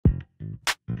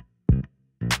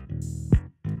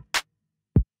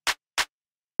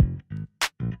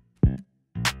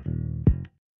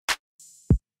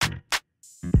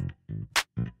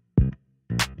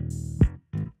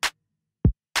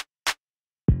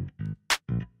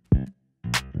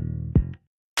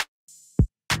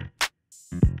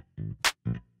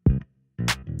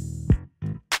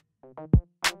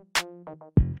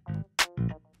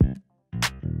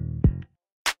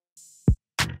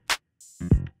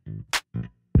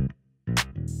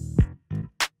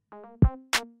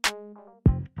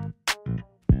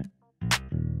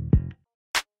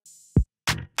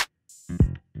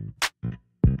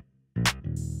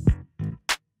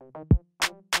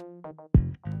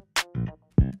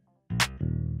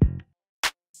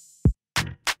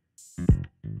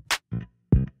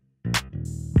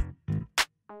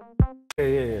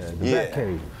The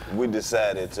Batcave. We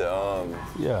decided to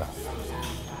Yeah.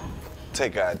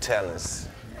 take our talents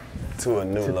to a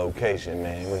new location,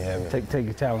 man. We haven't. Take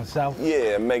your talent south.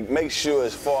 Yeah, make sure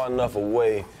it's far enough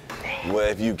away where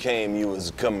if you came, you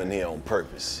was coming here on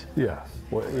purpose. Yeah.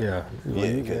 Well, yeah.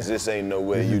 Yeah, because this ain't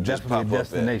nowhere This you is just definitely pop a up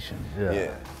at. destination.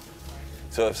 Yeah.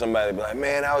 So if somebody be like,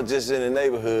 man, I was just in the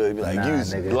neighborhood, be like, Nah,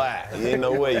 you's nigga. lie. You ain't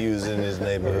no way you was in this We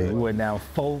neighborhood. went down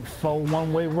four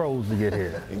one-way roads to get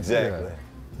here. Exactly.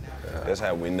 That's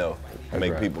how we know.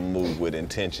 Make right. people move with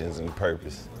intentions and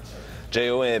purpose.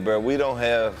 JON, bro, we don't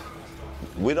have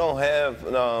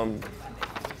a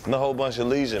whole bunch of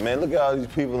leisure, man. Look at all these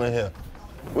people in here.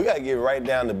 We gotta get right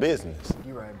down to business.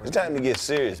 You right, bro. It's time to get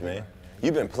serious, man.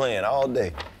 You've been playing all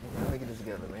day. Let me get this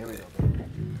together, man. Here we go.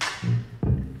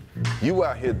 You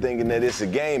out here thinking that it's a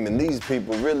game, and these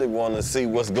people really want to see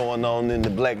what's going on in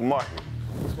the black market.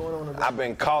 What's going on in the I've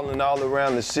been calling all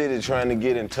around the city trying to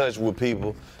get in touch with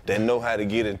people that know how to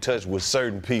get in touch with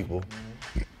certain people,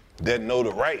 that know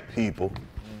the right people,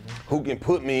 who can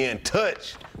put me in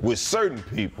touch with certain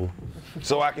people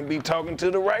so I can be talking to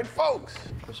the right folks.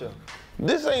 For sure.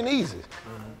 This ain't easy.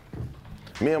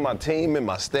 Me and my team and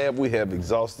my staff, we have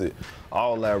exhausted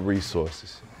all our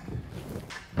resources.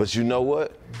 But you know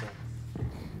what?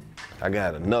 I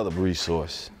got another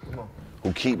resource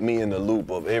who keep me in the loop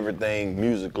of everything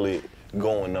musically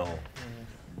going on.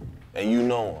 And you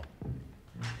know him,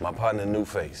 my partner New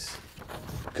Face.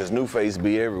 Cause New Face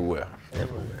be everywhere.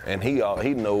 And he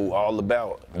know all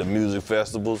about the music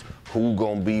festivals, who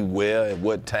gonna be where, at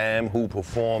what time, who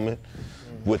performing,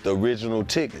 with the original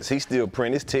tickets. He still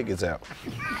print his tickets out.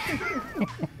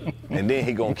 And then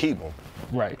he gonna keep them.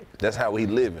 Right. That's how he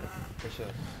living. For sure.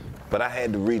 But I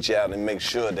had to reach out and make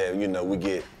sure that, you know, we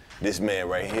get this man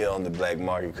right here on the black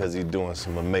market because he's doing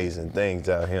some amazing things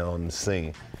out here on the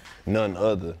scene. None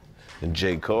other than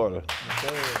Jay Carter. I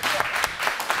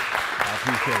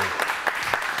appreciate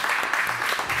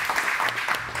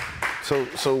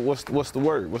it. So what's the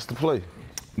word? What's the play?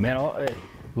 Man, hey,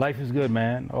 life is good,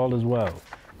 man. All is well.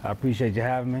 I appreciate you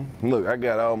having me. Look, I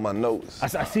got all my notes.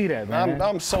 I see that, man.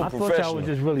 I'm so I professional. thought y'all was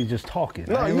just really just talking.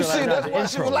 No, I didn't you realize see, that that's was why the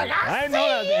she was intro. like, I didn't know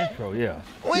that was the see intro, yeah.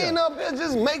 We ain't up here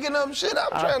just making up shit.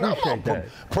 I'm appreciate that.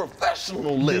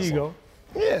 professionalism. There you go.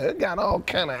 Yeah, it got all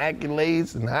kind of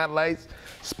accolades and highlights,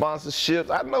 sponsorships.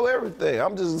 I know everything.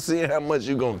 I'm just seeing how much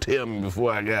you gonna tell me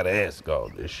before I gotta ask all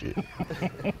this shit.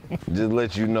 Just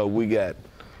let you know we got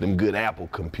them good Apple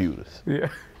computers. Yeah.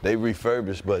 They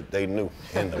refurbished, but they new.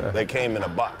 They came in a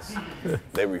box.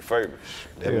 They refurbished.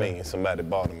 That means somebody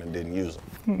bought them and didn't use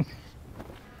them.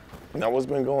 Now, what's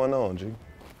been going on, G?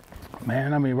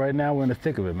 Man, I mean, right now we're in the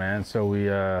thick of it, man. So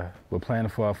we're planning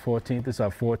for our 14th. This is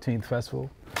our 14th festival.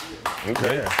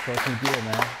 Okay. Yeah, 14th year,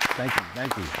 man.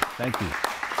 Thank you.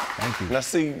 Now,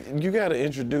 see, you got to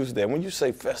introduce that. When you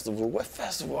say festival, what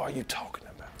festival are you talking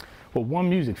about? Well, One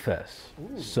Music Fest.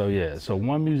 Ooh. So yeah, so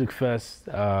One Music Fest.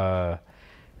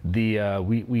 We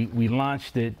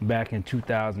launched it back in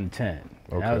 2010.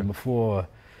 Okay. That was before,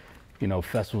 you know,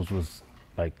 festivals was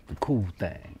like the cool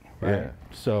thing, right? Yeah.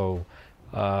 So,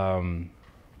 so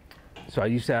I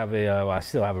used to have I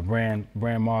still have a brand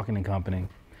marketing company,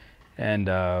 and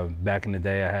back in the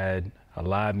day I had a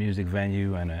live music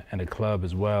venue and a club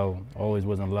as well. Always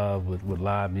was in love with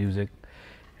live music,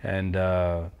 and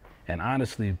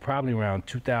honestly, probably around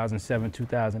 2007,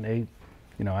 2008,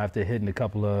 you know, after hitting a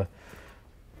couple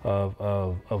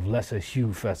of lesser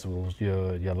hue festivals,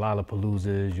 your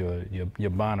Lollapaloozas,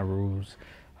 your Bonnaroo's,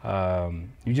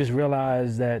 you just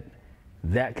realize that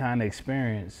kind of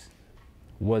experience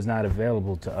was not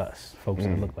available to us, folks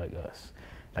that look like us.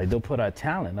 Like, they'll put our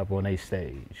talent up on a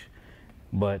stage,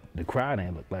 but the crowd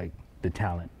ain't look like the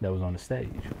talent that was on the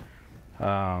stage.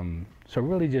 So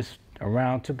really just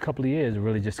took a couple of years to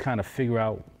really just kind of figure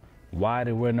out why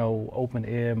there were no open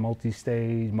air,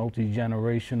 multi-stage,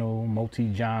 multi-generational,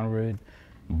 multi-genre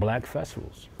black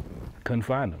festivals. Couldn't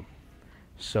find them.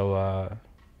 So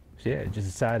yeah, just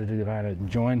decided to kind of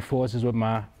join forces with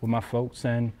my folks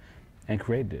and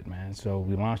created it, man. So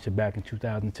we launched it back in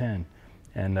 2010,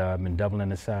 and I've been doubling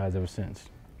the size ever since.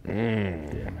 Yeah,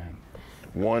 man.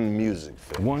 One Music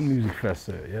Fest. One Music Fest,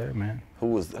 sir. Yeah, man. Who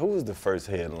was the first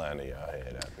headliner y'all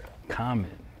had out there?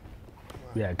 Common.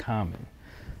 We had Common.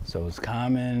 So it was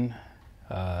Common,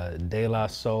 De La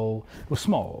Soul. It was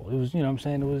small. It was, you know what I'm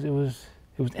saying? It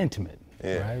was intimate.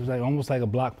 Yeah. Right? It was like almost like a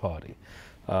block party.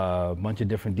 A bunch of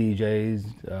different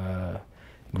DJs,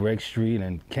 Greg Street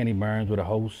and Kenny Burns were the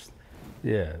hosts.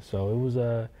 Yeah. So it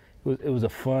was a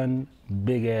fun,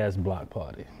 big ass block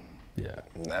party. Yeah.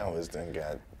 Now it's done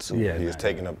got Yeah, he's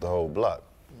taking up the whole block.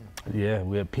 Yeah,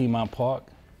 we're at Piedmont Park.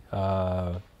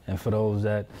 And for those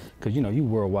that, because you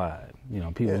worldwide,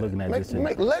 people looking at this. And,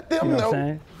 let them you know. know. What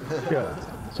I'm saying?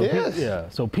 Yeah. So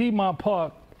Yes. So Piedmont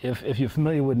Park, if you're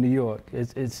familiar with New York,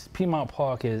 it's Piedmont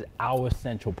Park is our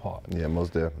Central Park. Yeah,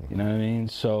 most definitely. You know what I mean?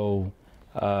 So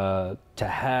to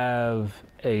have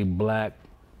a black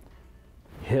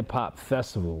hip hop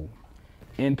festival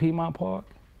in Piedmont Park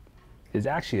is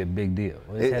actually a big deal.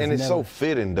 And it's so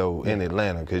fitting though in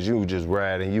Atlanta, because you just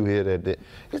ride and you hear that.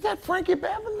 Is that Frankie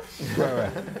Beverly?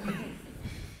 Right.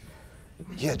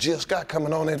 Yeah, Jill Scott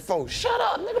coming on at 4. Shut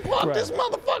up, nigga, park Right. this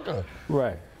motherfucker.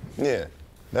 Right. Yeah,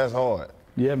 that's hard.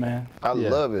 Yeah, man. I Yeah.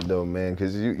 love it though, man,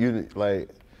 because you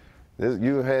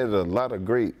had a lot of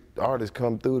great artists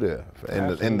come through there,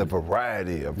 and the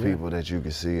variety of people that you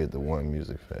could see at the One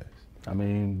Music Fest. I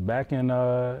mean, back in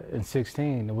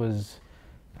 16, it was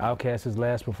Outkast's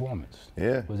last performance.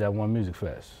 Yeah. Was at One Music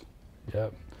Fest.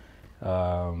 Yep.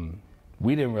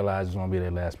 We didn't realize it was gonna be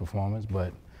their last performance,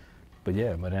 but it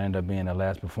ended up being their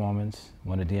last performance.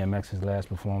 One of DMX's last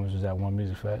performances was at One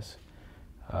Music Fest.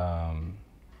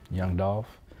 Young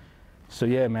Dolph. So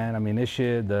yeah, man. I mean, this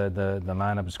year the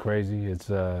lineup is crazy.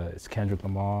 It's Kendrick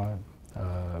Lamar,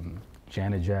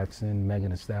 Janet Jackson, Megan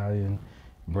Thee Stallion,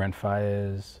 Brent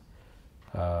Faiyaz,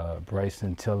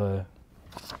 Bryson Tiller,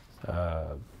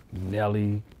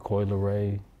 Nelly, Coi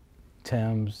Leray,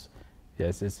 Thames. Yeah,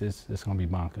 it's gonna be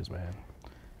bonkers, man.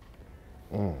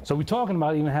 So we're talking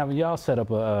about even having y'all set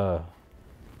up a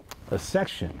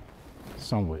section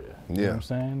somewhere. You know what I'm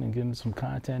saying? And getting some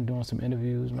content, doing some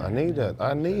interviews, man. I need that.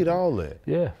 I need all that.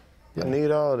 Yeah. I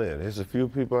need all that. There's a few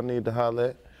people I need to holler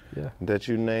at. Yeah. That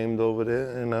you named over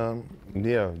there,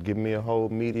 and give me a whole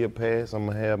media pass. I'm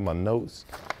gonna have my notes,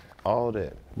 all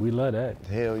that. We love that.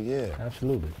 Hell yeah.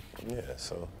 Absolutely. Yeah.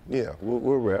 So yeah,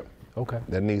 we'll rap. Okay.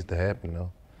 That needs to happen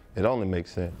though. It only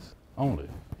makes sense. Only.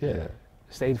 Yeah.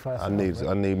 It's 85 I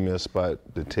need me a spot,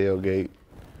 the tailgate.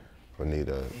 I need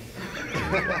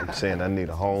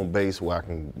a home base where I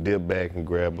can dip back and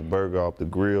grab a burger off the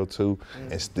grill too,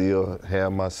 and still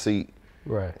have my seat.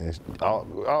 Right. And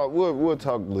we'll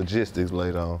talk logistics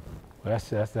later on. Well, that's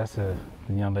the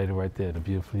young lady right there, the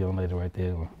beautiful young lady right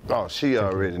there. Oh, she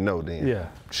already know then. Yeah.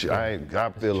 I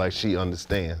feel like she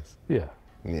understands. Yeah.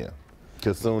 Yeah.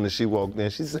 Cause soon as she walked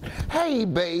in, she said, "Hey,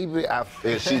 baby,"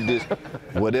 and she just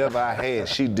whatever I had,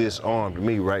 she disarmed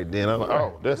me right then. I'm like,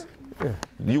 "Oh, that's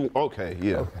you okay?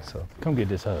 Yeah." Okay. So come get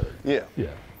this hug. Yeah.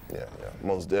 Yeah. Yeah,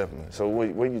 most definitely. So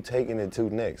where you taking it to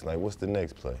next? Like, what's the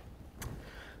next play?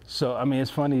 So I mean,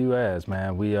 it's funny you ask,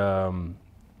 man.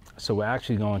 So we're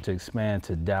actually going to expand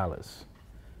to Dallas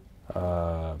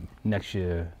next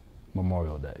year,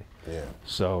 Memorial Day. Yeah.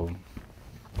 So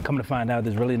coming to find out,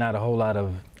 there's really not a whole lot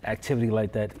of activity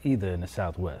like that either in the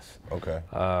Southwest. Okay.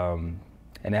 And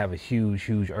they have a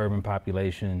huge urban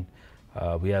population.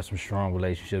 We have some strong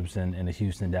relationships in the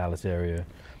Houston, Dallas area.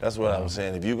 That's what I was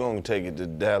saying. If you're gonna take it to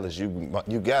Dallas, you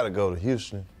gotta go to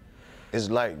Houston. It's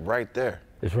like right there.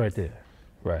 It's right there,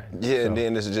 right? Yeah, So, and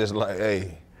then it's just like,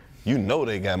 hey,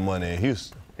 they got money in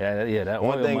Houston. yeah. That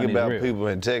One oil thing money is about real. people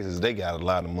in Texas, they got a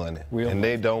lot of money, Real and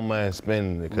money. they don't mind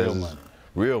spending it because Real it's money.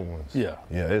 real ones. Yeah.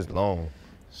 Yeah, it's long.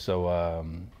 So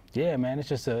yeah, man, it's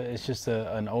just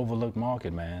an overlooked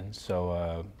market, man.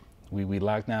 So we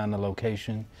locked down the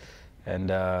location, and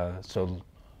so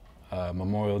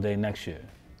Memorial Day next year,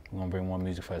 we're gonna bring One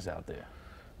Music Fest out there.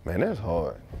 Man, that's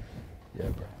hard. Yeah,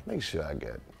 bro. Make sure I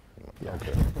got.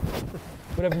 Okay.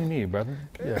 Whatever you need, brother.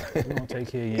 Yeah, we're gonna take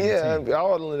care of you. and the team.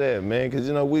 all of that, man, because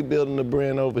we building the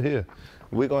brand over here.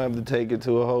 We're gonna have to take it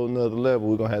to a whole nother level.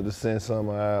 We're gonna have to send some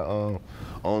of our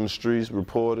on the streets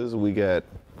reporters. We got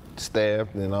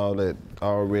staff and all that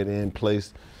already in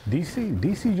place.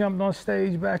 DC jumped on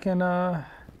stage back in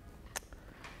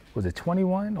was it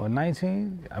 21 or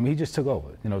 19? I mean, he just took over.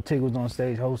 Tig was on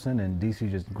stage hosting, and DC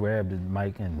just grabbed the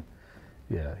mic and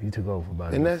yeah, he took over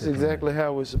about. And that's exactly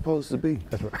how it's supposed to be.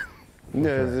 That's right.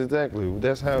 Yeah, exactly.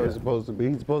 That's how it's supposed to be.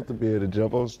 He's supposed to be able to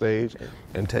jump on stage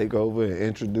and take over and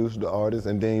introduce the artist,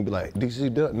 and then be like,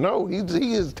 DC done. No, he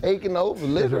is taking over,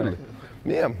 literally.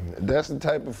 Yeah, that's the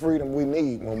type of freedom we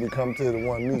need when we come to the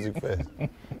One Music Fest.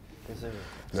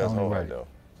 That's only hard, right. though.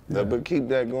 But keep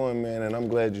that going, man, and I'm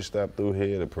glad you stopped through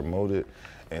here to promote it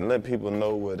and let people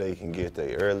know where they can get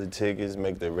their early tickets,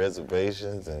 make their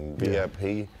reservations, and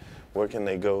VIP. Where can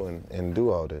they go and do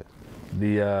all that?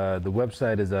 The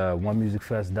website is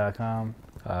onemusicfest.com.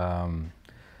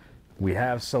 We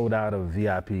have sold out of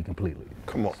VIP completely.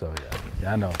 Come on. So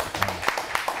yeah, I know.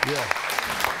 Yeah.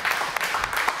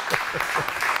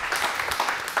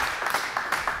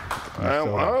 I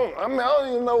don't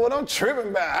even know what I'm tripping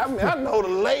about. I mean, I know the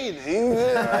lady. You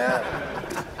know,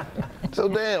 so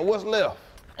Dan, what's left?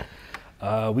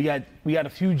 We got a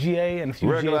few GA and a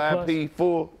few Regular GA plus. IP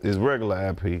full is regular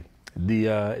IP.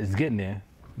 It's getting there,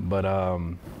 but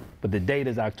the date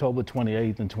is October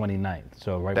 28th and 29th.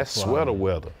 So right That's before sweater Halloween.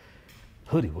 weather.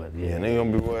 Hoodie weather, yeah. And they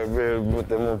gonna be wearing with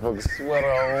that motherfucking sweater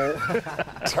on,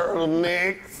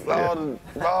 turtlenecks,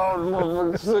 all the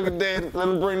motherfucking sugar daddies, let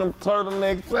them bring them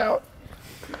turtlenecks out.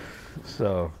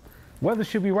 So, weather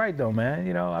should be right though, man.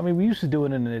 You know, I mean, we used to do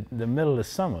it in the middle of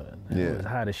summer. Yeah. It was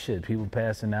hot as shit. People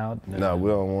passing out. Nah, we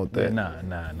don't want that.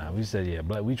 Nah. We said, yeah,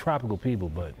 we tropical people,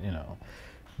 but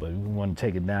we want to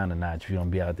take it down a notch. We don't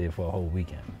be out there for a whole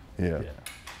weekend. Yeah.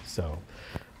 So,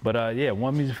 but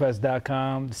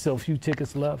onemusicfest.com. Still a few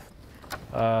tickets left.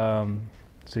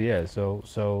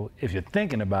 So if you're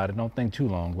thinking about it, don't think too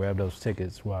long. Grab those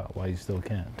tickets while you still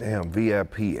can. Damn,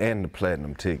 VIP and the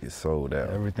platinum tickets sold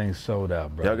out. Everything's sold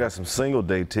out, bro. Y'all got some single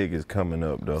day tickets coming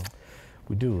up though.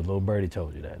 We do. Little Birdie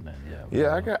told you that, man.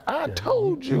 Yeah, I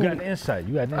told you. You got the insight.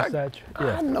 You got the insight.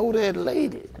 I know that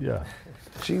lady. Yeah.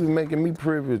 She's making me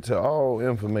privy to all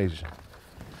information.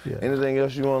 Yeah. Anything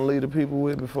else you want to leave the people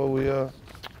with before we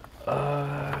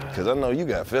Cause I know you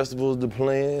got festivals to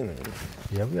plan.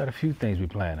 Yeah, we got a few things we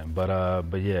planning, but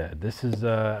yeah, this is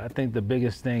I think the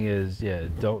biggest thing is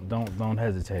don't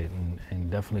hesitate and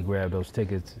definitely grab those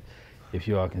tickets if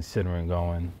you are considering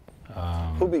going.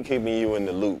 Who be keeping you in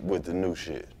the loop with the new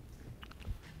shit?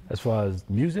 As far as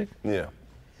music, Yeah.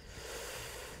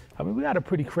 I mean we got a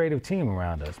pretty creative team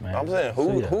around us, man. I'm saying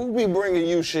who be bringing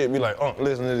you shit? Be like,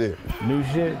 listen to this. New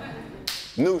shit.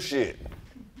 New shit.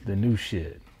 The new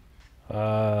shit.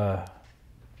 I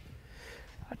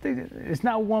think it's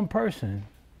not one person,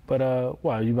 but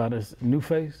why, you about a new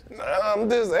face? I'm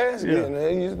just asking, Yeah.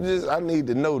 man. I need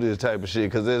to know this type of shit,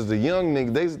 because as the young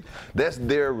niggas, that's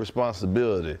their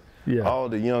responsibility. Yeah. All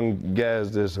the young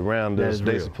guys that's around us, That's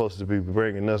they real. supposed to be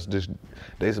bringing us this,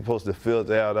 they supposed to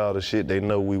filter out all the shit they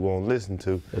know we won't listen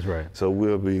to. That's right. So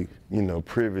we'll be,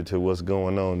 privy to what's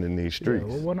going on in these Yeah, streets.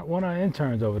 well, one of our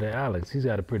interns over there, Alex, he's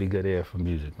got a pretty good ear for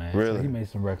music, man. Really? So he made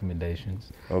some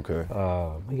recommendations. Okay.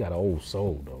 He got an old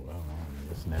soul though. I don't know,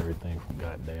 listen to everything from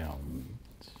goddamn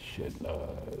shit,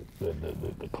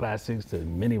 the classics to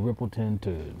Minnie Riperton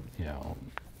to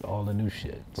all the new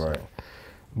shit. Right.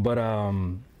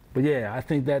 So, but yeah, I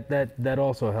think that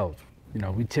also helps.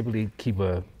 We typically keep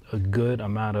a good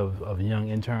amount of young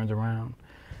interns around.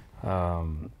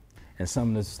 And some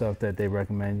of the stuff that they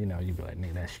recommend, you'd be like,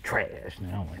 nigga, that's trash. I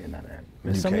don't want to hear none of that.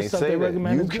 And You some of the can't stuff say they that.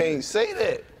 recommend You is good. can't say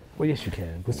that. Well, yes, you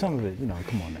can. But some of it,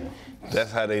 come on now.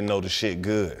 That's how they know the shit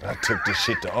good. I took this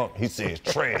shit to He said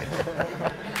it's trash.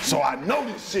 So I know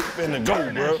this shit finna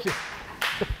go, bro.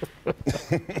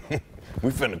 We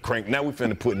finna crank. Now we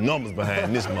finna put numbers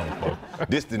behind this motherfucker.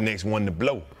 This the next one to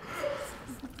blow.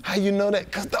 How you know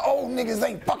that? Cause the old niggas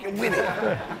ain't fucking with it.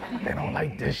 They don't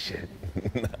like this shit.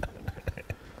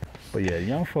 But yeah,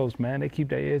 young folks, man, they keep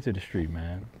their ear to the street,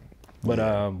 man. But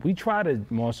we try to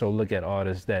more so look at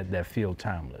artists that feel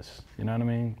timeless. You know what I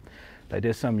mean? Like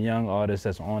there's some young artists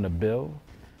that's on the bill,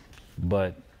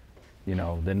 but they're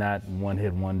not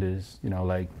one-hit wonders.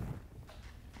 Like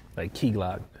Key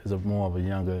Glock is more of a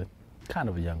younger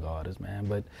artist, man.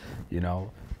 But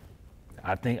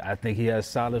I think he has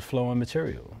solid flowing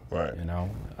material. Right.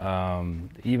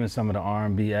 Even some of the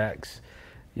R&B acts,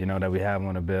 that we have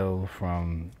on the bill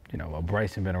from,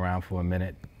 Bryson been around for a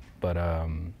minute, but I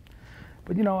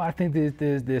think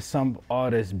there's some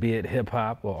artists, be it hip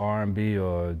hop or R&B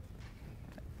or,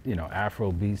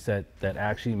 Afro beats that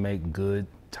actually make good,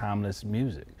 timeless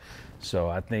music. So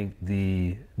I think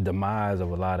the demise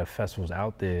of a lot of festivals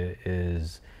out there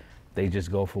is they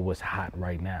just go for what's hot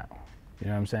right now. You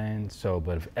know what I'm saying? So,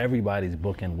 but if everybody's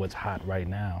booking what's hot right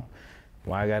now,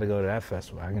 why I gotta go to that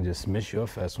festival? I can just miss your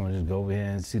festival and just go over here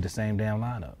and see the same damn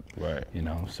lineup. Right.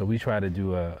 So we try to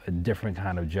do a different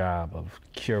kind of job of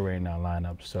curating our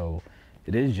lineup so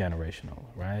it is generational,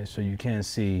 right? So you can't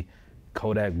see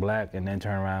Kodak Black and then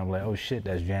turn around and be like, oh shit,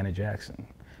 that's Janet Jackson.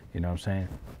 You know what I'm saying?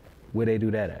 Where they do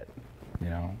that at?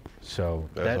 So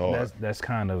that's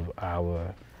kind of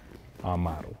our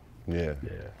model. Yeah.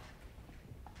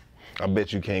 Yeah. I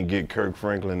bet you can't get Kirk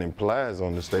Franklin and Plies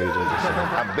on the stage at the same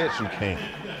time. I bet you can't.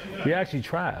 We actually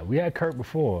tried. We had Kirk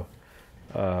before,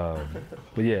 but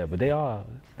they are.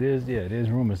 There's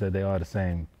rumors that they are the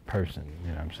same person. You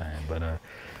know what I'm saying?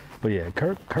 But yeah,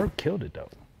 Kirk killed it though.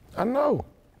 I know.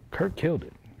 Kirk killed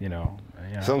it. You know.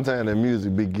 Sometimes the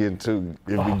music be getting too,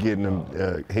 he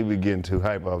be getting too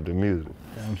hype off the music.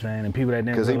 You know what I'm saying? And people that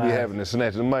didn't Because he be realize- having to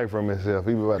snatch the mic from himself.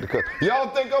 He be about to cut. Y'all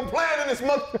think I'm playing in this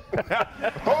mother?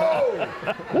 Oh!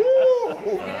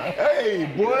 Woo!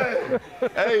 Hey, boy!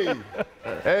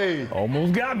 Hey!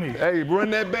 Almost got me. Hey, run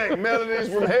that back. Melodies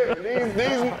from heaven.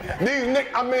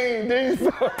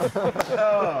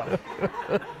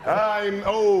 I'm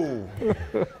old.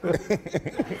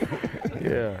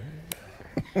 Yeah.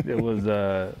 It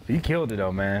was, he killed it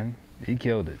though, man. He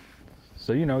killed it.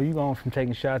 So, you know, you going from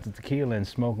taking shots of tequila and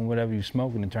smoking whatever you're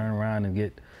smoking and turn around and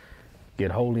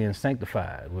get holy and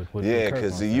sanctified with Yeah, Kirk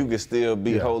because on you stage. can still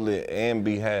be Yeah. holy and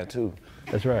be high too.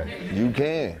 That's right. You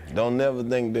can. Don't never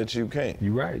think that you can't.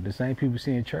 You're right. The same people you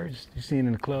see in church, you seen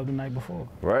in the club the night before.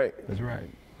 Right? That's right.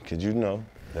 Because you know,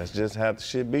 that's just how the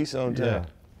shit be sometimes.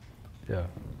 Yeah.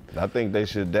 I think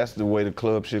that's the way the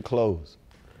club should close.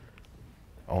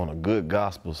 On a good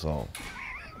gospel song.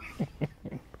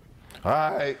 All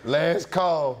right, last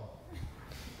call.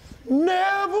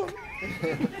 Never.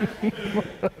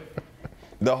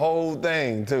 The whole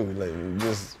thing too, like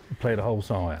just Play the whole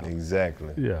song out.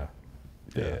 exactly. Yeah.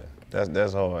 Yeah,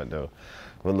 that's hard though.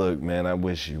 But look, man, I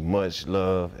wish you much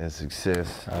love and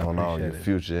success on all your appreciate it.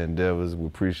 future endeavors. We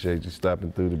appreciate you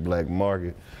stopping through the Black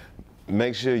Market.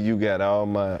 Make sure you got all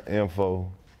my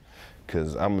info,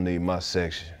 cause I'm gonna need my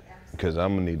section. Cause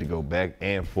I'm gonna need to go back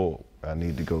and forth. I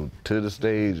need to go to the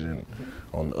stage and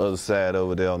on the other side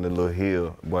over there on the little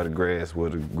hill by the grass where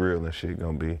the grill and shit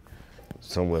gonna be.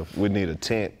 Somewhere. We need a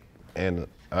tent and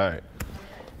all right.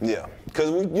 Yeah, cause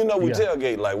we Yeah.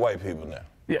 tailgate like white people now.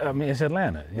 Yeah, I mean, it's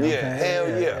Atlanta. You know what I'm Yeah, saying?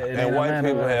 hell yeah. In And white Atlanta,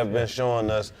 people have been showing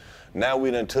us, now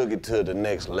we done took it to the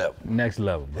next level. Next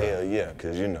level, bro. Hell yeah,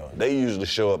 because you know, they usually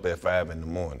show up at 5 in the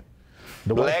morning.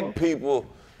 The white Black folk? people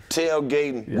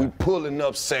tailgating, we Yeah. pulling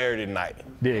up Saturday night.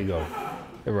 There you go.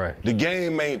 You're right. The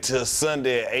game ain't till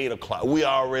Sunday at 8 o'clock. We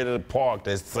already parked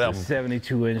at 7,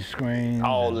 72-inch screen.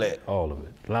 All and that. All of it.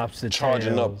 Lobster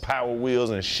charging tails. up Power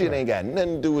Wheels and shit ain't got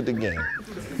nothing to do with the game.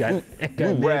 Got We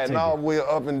leg riding all ticket. the way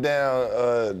up and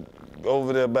down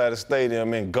over there by the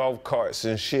stadium in golf carts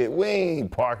and shit. We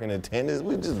ain't parking attendants.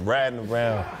 We just riding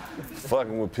around,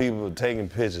 fucking with people, taking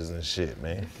pictures and shit,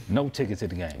 man. No ticket to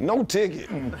the game. No ticket.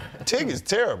 Ticket's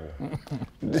terrible.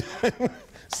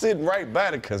 Sitting right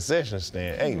by the concession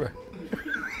stand. Ain't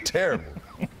terrible.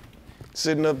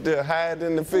 Sitting up there higher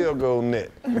than the field goal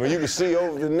net. When you can see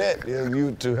over the net, yeah,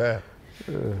 you too high.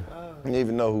 You don't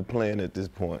even know who playing at this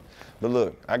point. But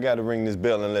look, I got to ring this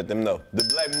bell and let them know. The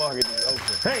Black Market is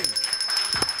open. Hey!